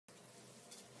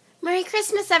Merry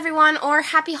Christmas, everyone, or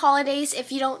Happy Holidays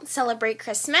if you don't celebrate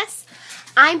Christmas.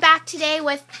 I'm back today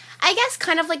with, I guess,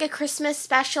 kind of like a Christmas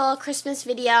special, Christmas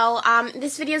video.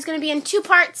 This video is going to be in two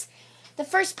parts. The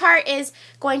first part is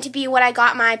going to be what I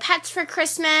got my pets for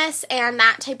Christmas and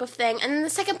that type of thing. And then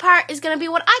the second part is going to be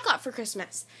what I got for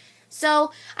Christmas.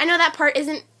 So, I know that part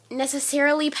isn't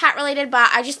necessarily pet related,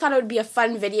 but I just thought it would be a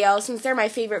fun video since they're my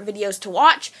favorite videos to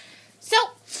watch. So,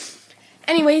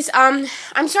 anyways, I'm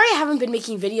sorry I haven't been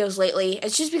making videos lately.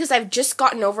 It's just because I've just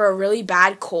gotten over a really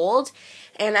bad cold,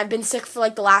 and I've been sick for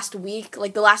like the last week.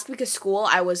 Like the last week of school,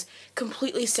 I was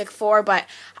completely sick for, but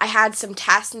I had some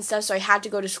tests and stuff, so I had to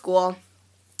go to school,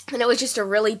 and it was just a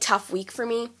really tough week for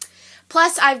me.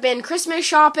 Plus, I've been Christmas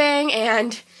shopping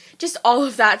and just all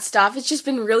of that stuff. It's just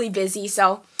been really busy,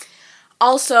 so...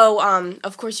 Also,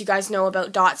 of course, you guys know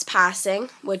about Dot's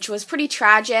passing, which was pretty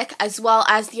tragic, as well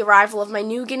as the arrival of my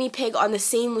new guinea pig on the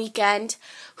same weekend,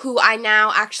 who I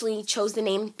now actually chose the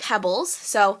name Pebbles.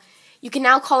 So, you can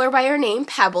now call her by her name,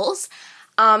 Pebbles.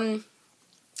 I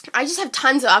just have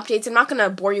tons of updates. I'm not going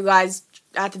to bore you guys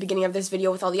at the beginning of this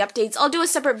video with all the updates. I'll do a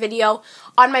separate video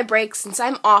on my break since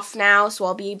I'm off now, so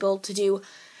I'll be able to do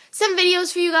some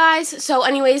videos for you guys. So,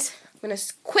 anyways, I'm going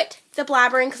to quit the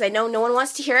blabbering because I know no one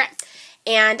wants to hear it.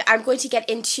 And I'm going to get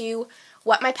into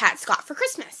what my pets got for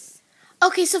Christmas.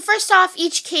 Okay, so first off,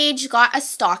 each cage got a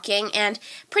stocking, and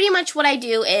pretty much what I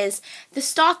do is the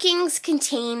stockings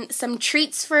contain some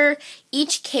treats for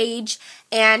each cage,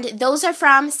 and those are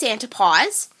from Santa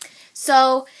Paws.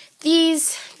 So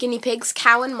these guinea pigs,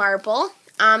 Cow and Marble,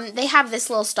 they have this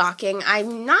little stocking.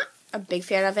 I'm not a big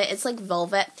fan of it. It's like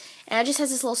velvet, and it just has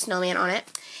this little snowman on it.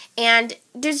 And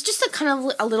there's just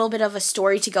a little bit of a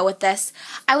story to go with this.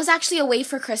 I was actually away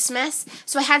for Christmas,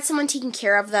 so I had someone taking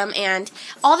care of them, and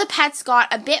all the pets got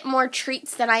a bit more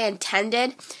treats than I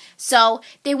intended. So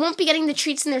they won't be getting the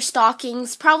treats in their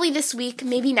stockings probably this week,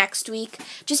 maybe next week,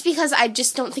 just because I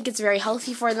just don't think it's very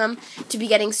healthy for them to be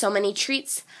getting so many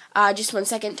treats. Just 1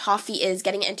 second, Toffee is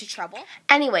getting into trouble.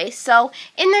 Anyway, so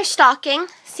in their stocking,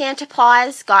 Santa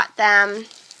Paws got them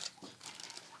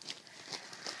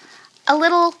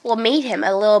made him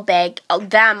a little bag, a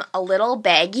little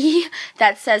baggie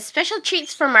that says special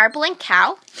treats for Marble and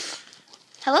Cow.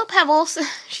 Hello, Pebbles.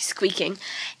 She's squeaking.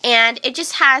 And it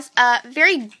just has a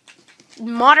very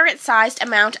moderate-sized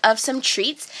amount of some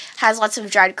treats. Has lots of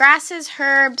dried grasses,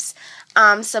 herbs,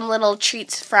 some little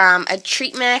treats from a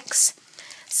treat mix,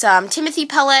 some Timothy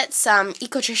pellets, some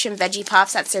Ecotrition veggie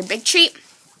puffs. That's their big treat.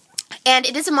 And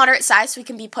it is a moderate size, so it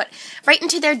can be put right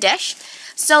into their dish.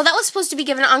 So that was supposed to be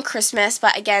given on Christmas,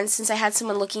 but again, since I had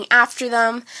someone looking after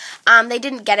them, they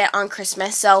didn't get it on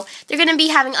Christmas. So they're going to be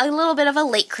having a little bit of a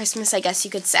late Christmas, I guess you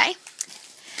could say.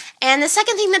 And the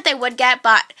second thing that they would get,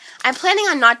 but I'm planning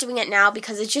on not doing it now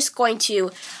because it's just going to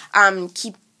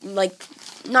keep,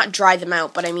 not dry them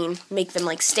out, but I mean make them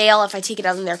stale if I take it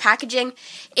out in their packaging,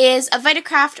 is a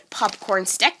Vitacraft popcorn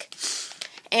stick.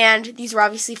 And these were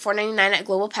obviously $4.99 at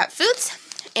Global Pet Foods.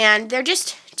 And they're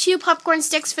just 2 popcorn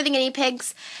sticks for the guinea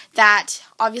pigs that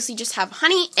obviously just have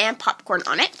honey and popcorn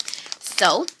on it.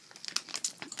 So,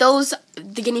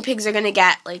 the guinea pigs are going to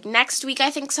get, next week, I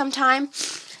think, sometime.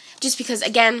 Just because,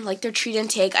 again, their treat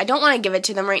intake, I don't want to give it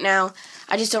to them right now.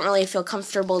 I just don't really feel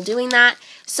comfortable doing that.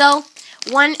 So,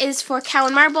 one is for Cow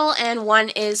and Marble, and one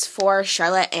is for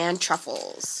Charlotte and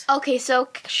Truffles. Okay, so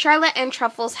Charlotte and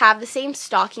Truffles have the same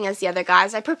stocking as the other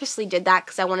guys. I purposely did that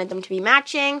because I wanted them to be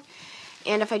matching.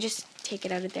 And if I just take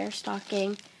it out of their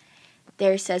stocking,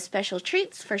 there says special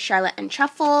treats for Charlotte and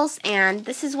Truffles, and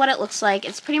this is what it looks like.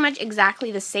 It's pretty much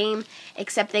exactly the same,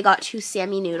 except they got 2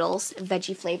 Sammy noodles,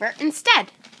 veggie flavor,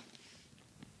 instead.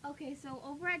 Okay, so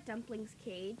over at Dumpling's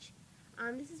cage,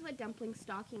 this is what Dumpling's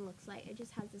stocking looks like. It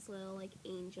just has this little,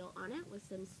 angel on it with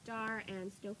some star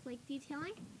and snowflake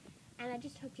detailing, and I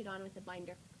just hooked it on with a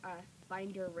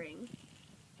binder ring,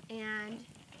 and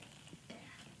there,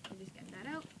 I'll just get that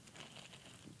out.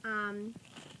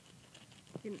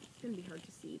 It's going to be hard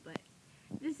to see, but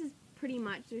this is pretty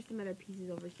much, there's some other pieces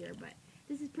over here, but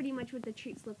this is pretty much what the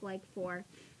treats look like for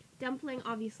Dumpling.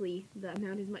 Obviously, the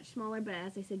amount is much smaller, but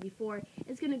as I said before,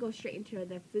 it's going to go straight into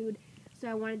their food, so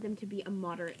I wanted them to be a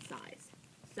moderate size.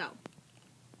 So,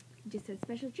 it just says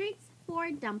special treats for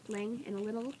Dumpling and a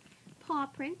little paw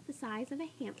print the size of a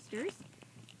hamster's.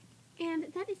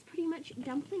 And that is pretty much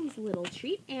Dumpling's little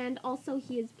treat. And also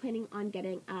he is planning on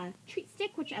getting a treat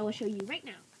stick, which I will show you right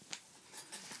now.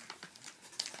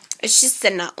 It's just the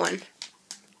nut one.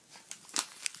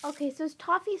 Okay, so his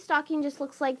toffee stocking just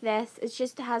looks like this. It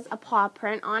just has a paw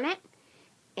print on it.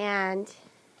 And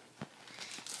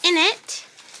in it,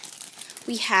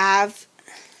 we have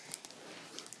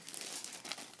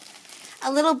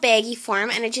a little baggie form,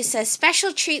 and it just says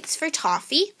special treats for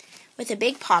Toffee with a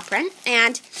big paw print.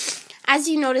 And as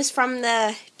you notice from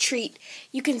the treat,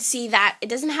 you can see that it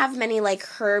doesn't have many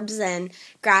like herbs and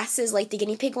grasses like the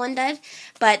guinea pig one did,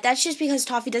 but that's just because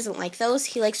Toffee doesn't like those.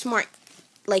 He likes more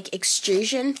like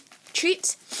extrusion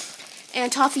treats.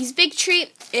 And Toffee's big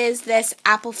treat is this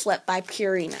apple flip by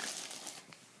Purina.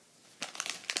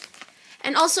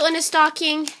 And also in a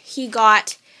stocking, he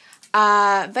got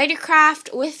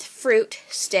Vitacraft with fruit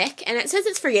stick, and it says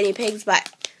it's for guinea pigs,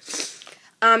 but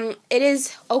it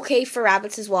is okay for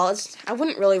rabbits as well. I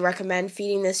wouldn't really recommend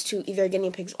feeding this to either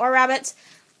guinea pigs or rabbits,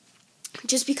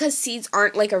 just because seeds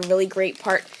aren't like a really great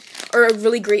part or a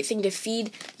really great thing to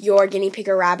feed your guinea pig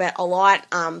or rabbit a lot.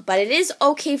 But it is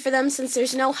okay for them since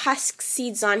there's no husk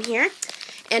seeds on here.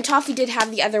 And Toffee did have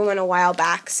the other one a while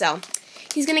back, so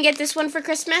he's going to get this one for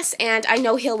Christmas, and I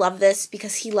know he'll love this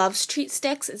because he loves treat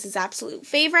sticks. It's his absolute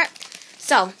favorite.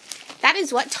 So that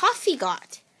is what Toffee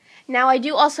got. Now I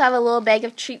do also have a little bag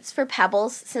of treats for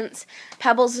Pebbles, since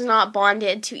Pebbles is not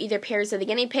bonded to either pairs of the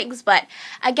guinea pigs, but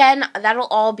again, that'll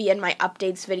all be in my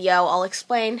updates video. I'll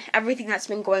explain everything that's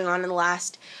been going on in the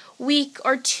last week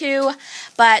or two,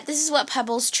 but this is what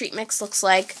Pebbles treat mix looks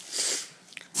like,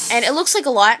 and it looks like a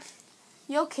lot.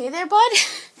 You okay there, bud?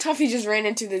 Toffee just ran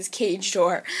into this cage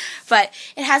door. But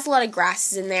it has a lot of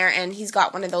grasses in there, and he's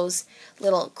got one of those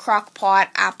little crock pot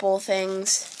apple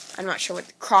things. I'm not sure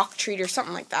what, crock treat or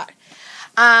something like that.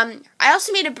 I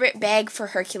also made a bag for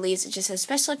Hercules. It just says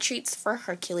special treats for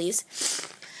Hercules.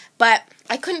 But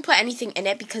I couldn't put anything in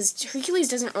it because Hercules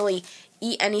doesn't really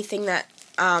eat anything that,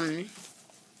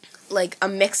 like a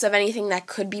mix of anything that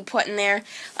could be put in there.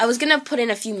 I was going to put in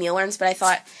a few mealworms, but I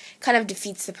thought kind of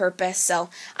defeats the purpose, so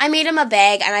I made him a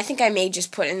bag, and I think I may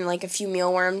just put in like a few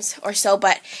mealworms or so,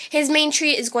 but his main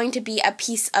treat is going to be a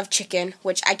piece of chicken,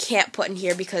 which I can't put in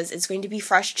here because it's going to be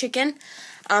fresh chicken,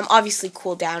 obviously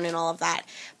cooled down and all of that,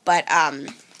 but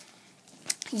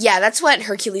yeah, that's what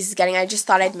Hercules is getting. I just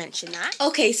thought I'd mention that.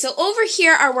 Okay, so over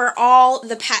here are where all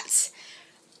the pets,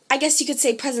 I guess you could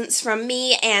say presents from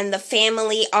me and the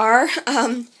family are.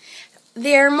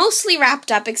 They're mostly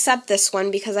wrapped up except this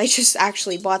one because I just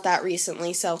actually bought that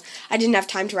recently, so I didn't have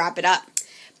time to wrap it up.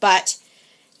 But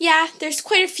yeah, there's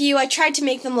quite a few. I tried to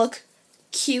make them look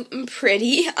cute and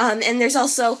pretty. And there's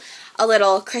also a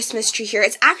little Christmas tree here.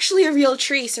 It's actually a real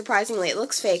tree, surprisingly. It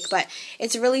looks fake, but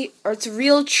it's a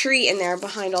real tree in there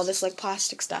behind all this like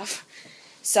plastic stuff.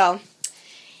 So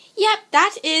yep,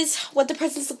 that is what the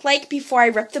presents look like before I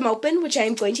rip them open, which I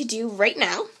am going to do right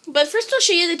now. But first I'll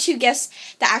show you the two gifts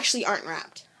that actually aren't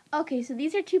wrapped. Okay, so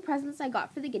these are two presents I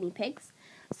got for the guinea pigs.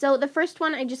 So the first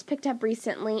one I just picked up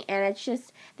recently, and it's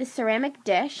just this ceramic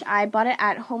dish. I bought it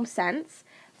at HomeSense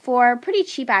for pretty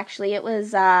cheap, actually. It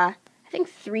was, I think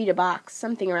 $3 a box,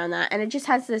 something around that. And it just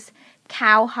has this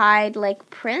cowhide-like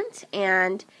print,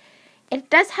 and it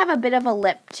does have a bit of a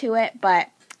lip to it, but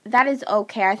that is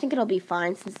okay. I think it'll be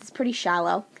fine since it's pretty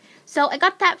shallow. So I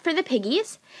got that for the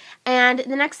piggies. And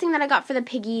the next thing that I got for the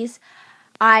piggies,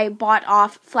 I bought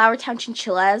off Flower Town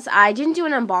Chinchillas. I didn't do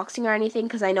an unboxing or anything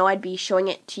because I know I'd be showing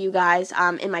it to you guys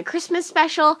in my Christmas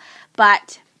special.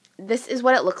 But this is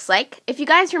what it looks like. If you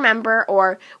guys remember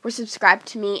or were subscribed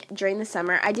to me during the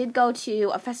summer, I did go to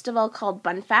a festival called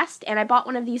Bunfest. And I bought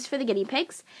one of these for the guinea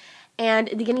pigs. And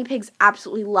the guinea pigs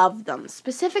absolutely loved them.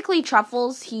 Specifically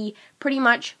Truffles, she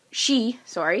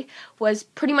was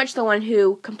pretty much the one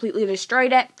who completely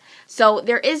destroyed it. So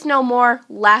there is no more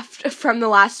left from the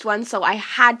last one, so I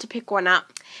had to pick one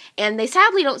up. And they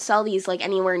sadly don't sell these like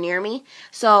anywhere near me,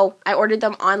 so I ordered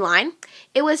them online.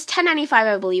 It was $10.95,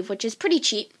 I believe, which is pretty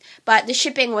cheap, but the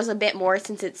shipping was a bit more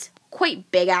since it's quite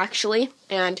big actually.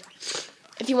 And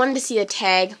if you wanted to see the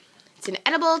tag, it's an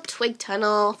edible twig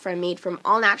tunnel made from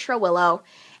all natural willow,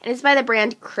 and it's by the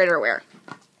brand Critterware.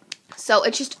 So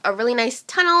it's just a really nice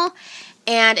tunnel,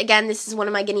 and again, this is one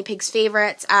of my guinea pigs'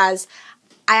 favorites, as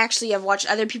I actually have watched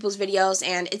other people's videos,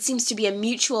 and it seems to be a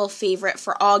mutual favorite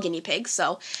for all guinea pigs,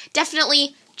 so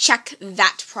definitely check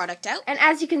that product out. And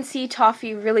as you can see,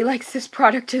 Toffee really likes this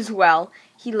product as well.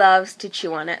 He loves to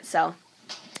chew on it, so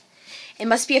it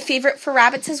must be a favorite for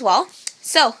rabbits as well.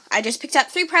 So I just picked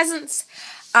up 3 presents.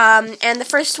 And the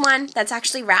first one that's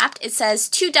actually wrapped, it says,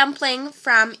 "To dumpling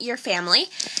from your family."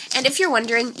 And if you're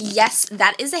wondering, yes,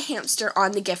 that is a hamster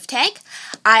on the gift tag.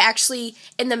 I actually,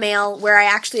 in the mail, where I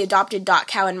actually adopted Dot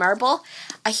Cow and Marble,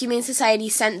 a Humane Society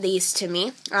sent these to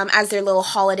me as their little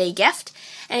holiday gift.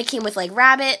 And it came with, like,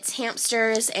 rabbits,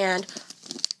 hamsters, and...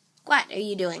 What are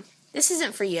you doing? This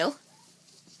isn't for you.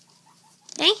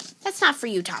 Hey, that's not for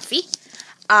you, Toffee.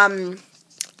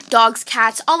 Dogs,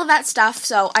 cats, all of that stuff,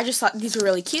 so I just thought these were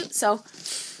really cute, so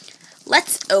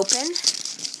let's open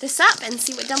this up and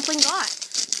see what Dumpling got.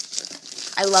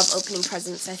 I love opening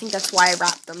presents. I think that's why I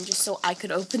wrapped them, just so I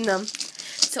could open them.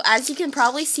 So as you can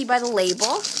probably see by the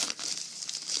label,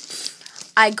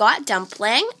 I got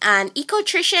Dumpling an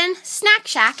Ecotrition Snack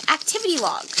Shack activity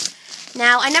log.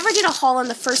 Now, I never did a haul on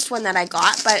the first one that I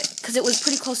got, but because it was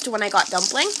pretty close to when I got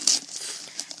Dumpling.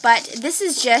 But this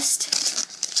is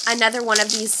just another one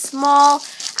of these small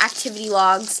activity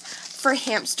logs for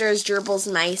hamsters,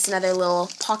 gerbils, mice, and other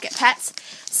little pocket pets.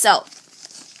 So,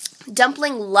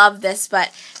 Dumpling loved this,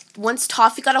 but once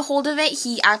Toffee got a hold of it,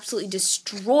 he absolutely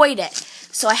destroyed it.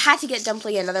 So I had to get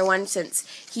Dumpling another one since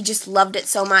he just loved it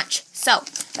so much. So,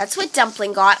 that's what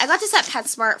Dumpling got. I got this at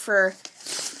PetSmart for,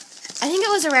 I think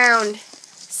it was around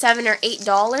 $7 or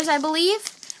 $8, I believe.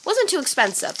 It wasn't too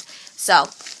expensive. So,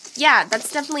 yeah,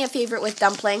 that's definitely a favorite with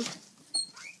Dumpling.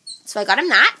 So I got him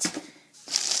that.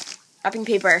 Wrapping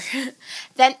paper.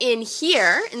 Then in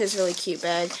here, in this really cute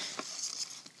bag,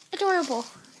 adorable.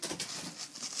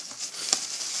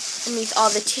 Underneath all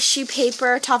the tissue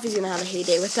paper. Toffee's going to have a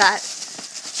heyday with that.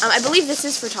 I believe this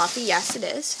is for Toffee. Yes, it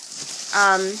is.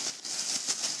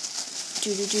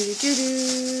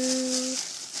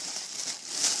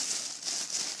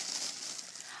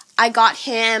 I got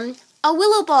him a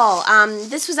willow ball.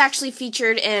 This was actually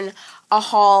featured in a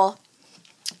haul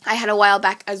I had a while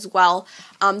back as well.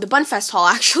 The Bunfest haul,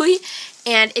 actually.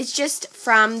 And it's just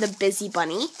from the Busy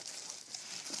Bunny.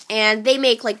 And they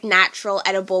make, like, natural,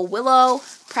 edible willow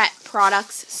pet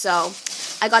products. So,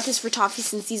 I got this for Toffee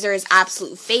since these are his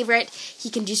absolute favorite. He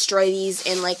can destroy these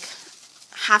in, like,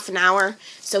 half an hour.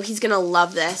 So, he's going to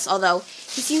love this. Although,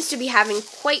 he seems to be having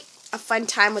quite a fun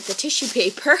time with the tissue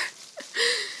paper.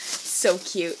 So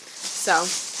cute. So,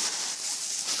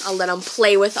 I'll let him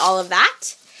play with all of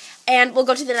that. And we'll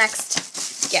go to the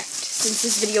next gift, since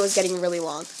this video is getting really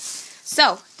long.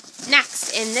 So,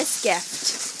 next, in this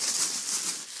gift,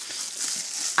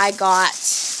 I got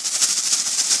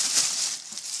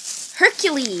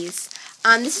Hercules.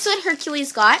 This is what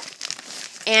Hercules got.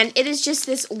 And it is just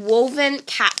this woven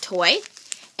cat toy.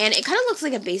 And it kind of looks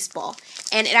like a baseball.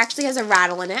 And it actually has a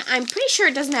rattle in it. I'm pretty sure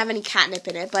it doesn't have any catnip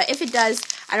in it. But if it does,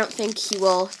 I don't think he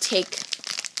won't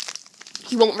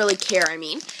really care, I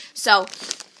mean. So,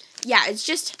 yeah, it's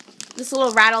just this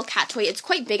little rattle cat toy. It's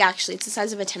quite big, actually. It's the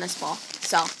size of a tennis ball.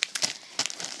 So,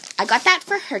 I got that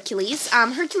for Hercules.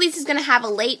 Hercules is going to have a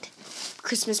late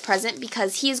Christmas present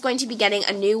because he is going to be getting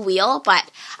a new wheel. But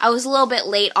I was a little bit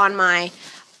late on my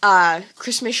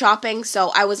Christmas shopping, so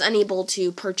I was unable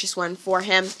to purchase one for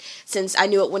him since I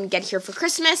knew it wouldn't get here for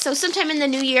Christmas. So sometime in the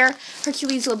new year,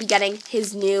 Hercules will be getting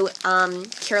his new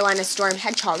Carolina Storm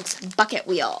Hedgehog's bucket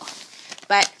wheel.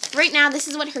 But right now, this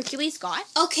is what Hercules got.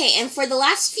 Okay, and for the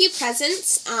last few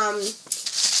presents,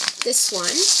 this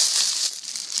one,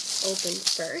 open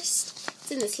first.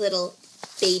 It's in this little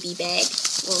baby bag.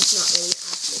 Well, it's not really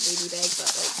actual baby bag, but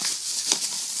like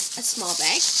a small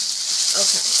bag.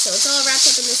 Okay, so it's all wrapped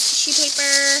up in this tissue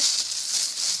paper.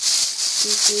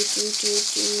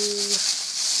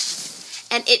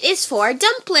 And it is for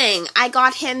Dumpling. I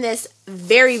got him this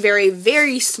very, very,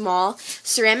 very small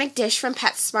ceramic dish from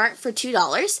PetSmart for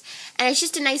 $2. And it's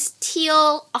just a nice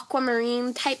teal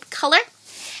aquamarine type color.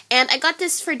 And I got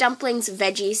this for Dumpling's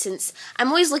veggie since I'm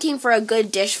always looking for a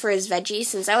good dish for his veggie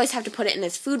since I always have to put it in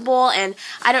his food bowl and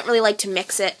I don't really like to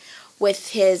mix it with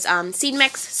his seed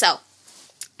mix. So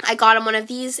I got him one of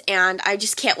these, and I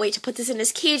just can't wait to put this in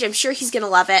his cage. I'm sure he's going to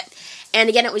love it. And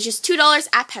again, it was just $2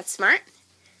 at PetSmart.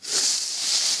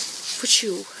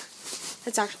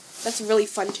 That's really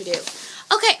fun to do.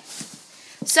 Okay,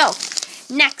 so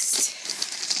next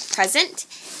present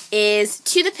is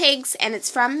To the Pigs, and it's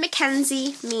from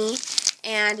Mackenzie, me,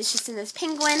 and it's just in this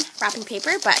penguin wrapping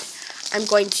paper, but I'm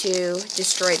going to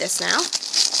destroy this now.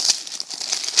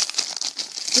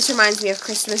 This reminds me of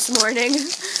Christmas morning.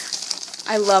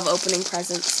 I love opening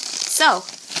presents. So,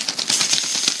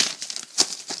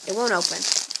 it won't open,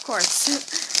 of course.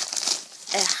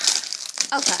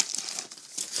 Okay.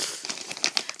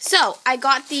 So, I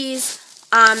got these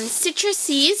Citrus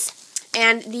Seas,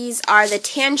 and these are the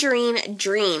Tangerine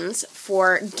Dreams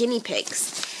for guinea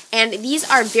pigs. And these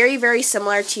are very, very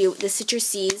similar to the Citrus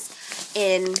Seas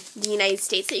in the United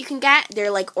States that you can get.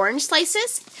 They're like orange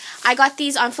slices. I got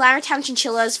these on Flowertown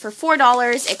Chinchillas for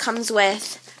 $4. It comes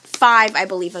with 5, I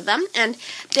believe, of them, and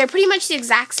they're pretty much the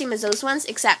exact same as those ones,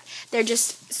 except they're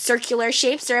just circular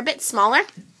shapes. They're a bit smaller,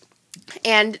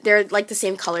 and they're like the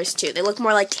same colors too. They look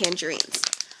more like tangerines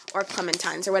or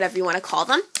clementines or whatever you want to call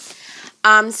them.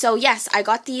 So yes, I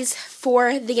got these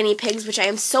for the guinea pigs, which I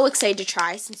am so excited to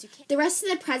try. Since the rest of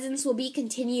the presents will be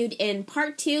continued in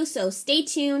part 2, so stay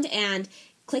tuned and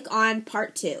click on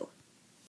part 2.